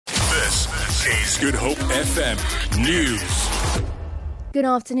This is Good Hope FM News. Good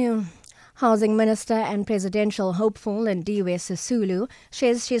afternoon. Housing Minister and presidential hopeful Lindiwe Sisulu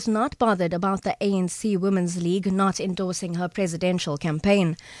says she's not bothered about the ANC Women's League not endorsing her presidential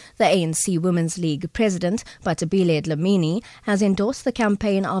campaign. The ANC Women's League president, Batabile Dlamini, has endorsed the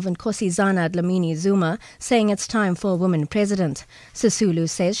campaign of Nkosazana Dlamini Zuma, saying it's time for a woman president. Sisulu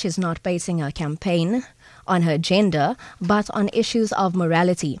says she's not basing her campaign on her gender, but on issues of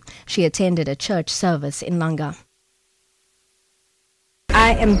morality. She attended a church service in Langa.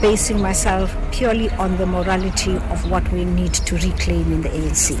 I am basing myself purely on the morality of what we need to reclaim in the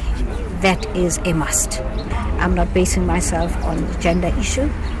ANC. That is a must. I'm not basing myself on the gender issue,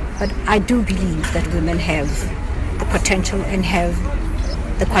 but I do believe that women have the potential and have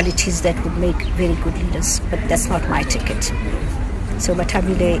the qualities that would make very good leaders, but that's not my ticket. So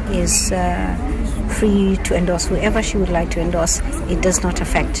Batabile is free to endorse whoever she would like to endorse. It does not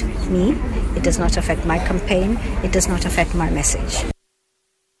affect me. It does not affect my campaign. It does not affect my message.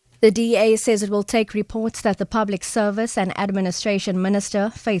 The DA says it will take reports that the Public Service and Administration Minister,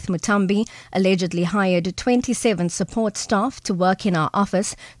 Faith Mutambi, allegedly hired 27 support staff to work in her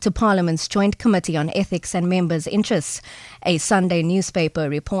office to Parliament's Joint Committee on Ethics and Members' Interests. A Sunday newspaper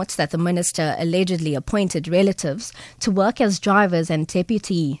reports that the minister allegedly appointed relatives to work as drivers and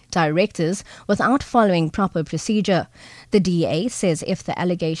deputy directors without following proper procedure. The DA says if the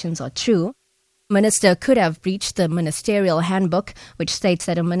allegations are true, Minister could have breached the ministerial handbook, which states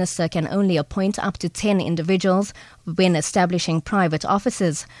that a minister can only appoint up to 10 individuals when establishing private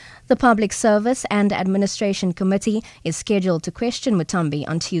offices. The Public Service and Administration Committee is scheduled to question Mutambi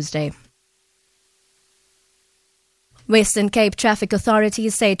on Tuesday. Western Cape traffic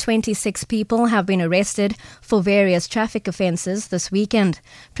authorities say 26 people have been arrested for various traffic offences this weekend.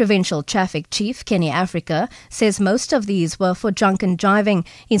 Provincial Traffic Chief Kenny Africa says most of these were for drunken driving.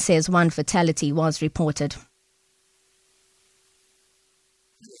 He says one fatality was reported.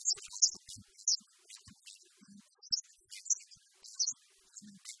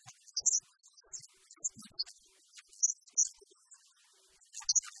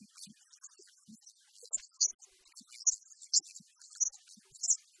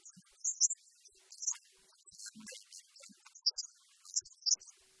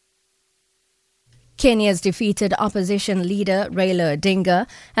 Kenya's defeated opposition leader Raila Odinga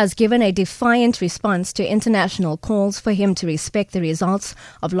has given a defiant response to international calls for him to respect the results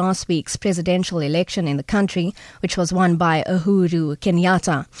of last week's presidential election in the country, which was won by Uhuru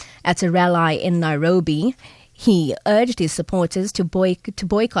Kenyatta. At a rally in Nairobi, he urged his supporters to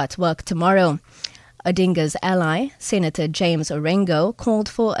boycott work tomorrow. Odinga's ally, Senator James Orengo, called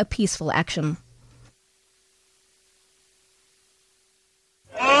for a peaceful action.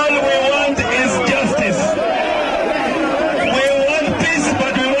 All we want is justice. We want peace,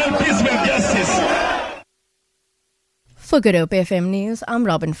 but we want peace with justice. For Good Hope FM News, I'm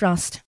Robin Frost.